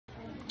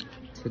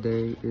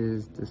Today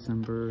is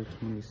December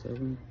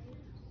 27th.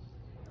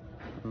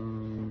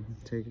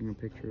 Taking a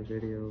picture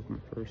video of my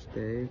first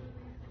day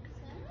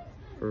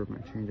for my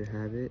change of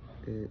habit.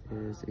 It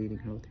is eating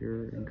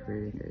healthier and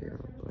creating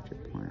a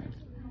budget plan.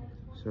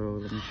 So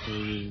let me show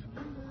you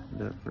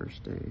that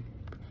first day,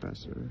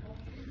 Professor.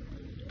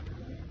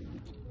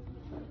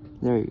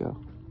 There you go.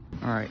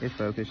 All right, it's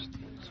focused.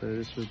 So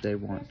this was day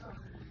one.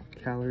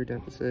 Calorie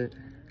deficit,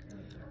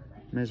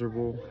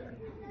 miserable,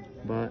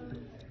 but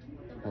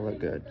I look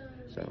good.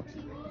 So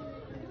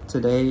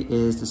today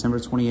is December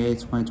 28th,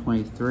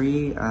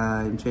 2023.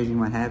 I'm changing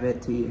my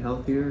habit to eat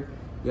healthier.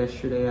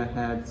 Yesterday I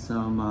had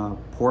some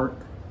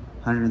pork,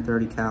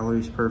 130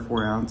 calories per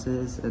 4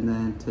 ounces. And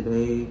then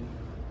today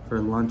for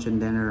lunch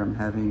and dinner, I'm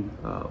having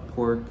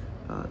pork,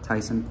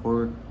 Tyson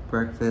pork.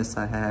 Breakfast,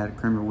 I had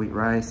cream of wheat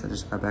rice. I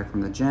just got back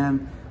from the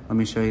gym. Let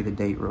me show you the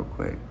date real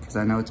quick, because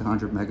I know it's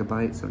 100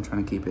 megabytes, so I'm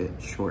trying to keep it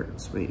short and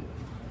sweet.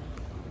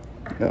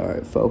 All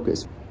right,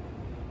 focus.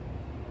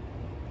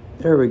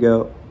 There we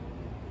go.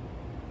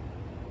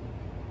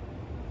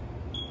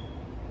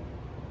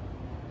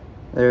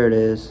 There it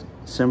is,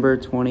 December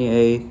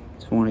 28th,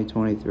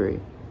 2023.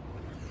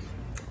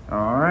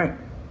 All right,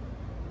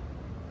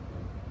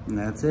 and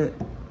that's it.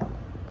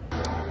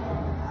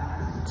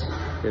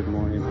 Good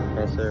morning,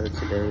 Professor.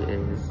 Today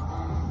is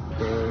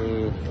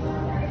day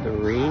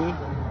 3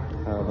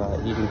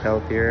 of eating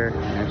healthier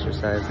and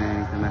exercising.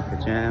 I'm at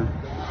the gym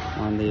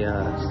on the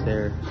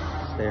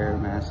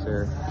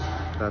Stairmaster,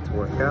 about to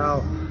work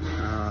out.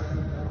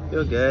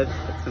 Feel good.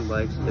 Did some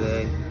legs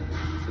today,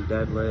 some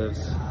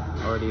deadlifts,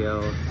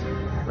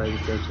 RDLs, leg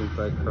extensions,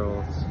 leg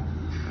curls.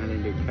 I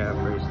didn't do calf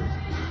raises.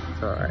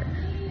 It's alright.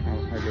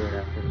 I'll do it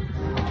after.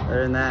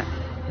 Other than that,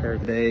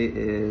 today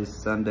is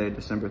Sunday,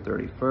 December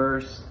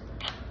 31st.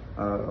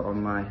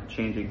 On my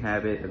changing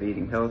habit of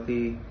eating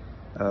healthy.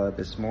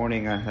 This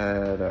morning I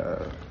had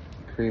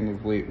cream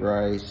of wheat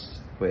rice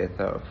with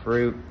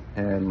fruit,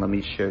 and let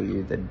me show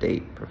you the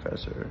date,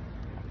 Professor.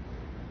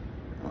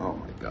 Oh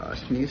my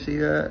gosh, can you see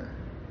that?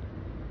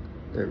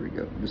 There we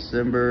go,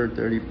 December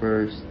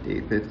 31st,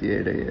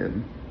 8:58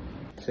 a.m.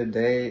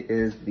 Today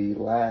is the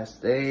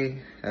last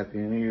day. Happy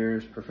New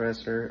Year's,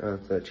 Professor,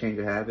 of the change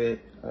of habit,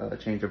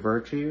 change of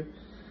virtue.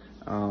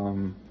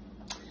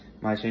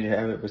 My change of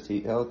habit was to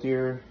eat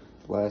healthier.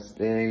 Last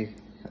day,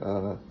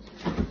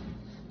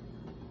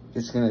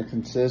 it's gonna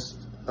consist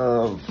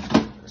of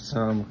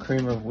some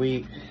cream of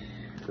wheat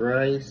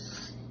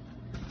rice,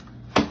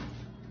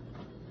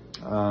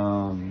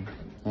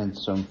 and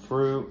some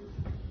fruit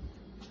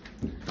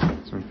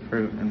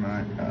in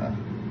my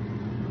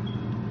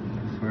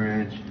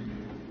fridge.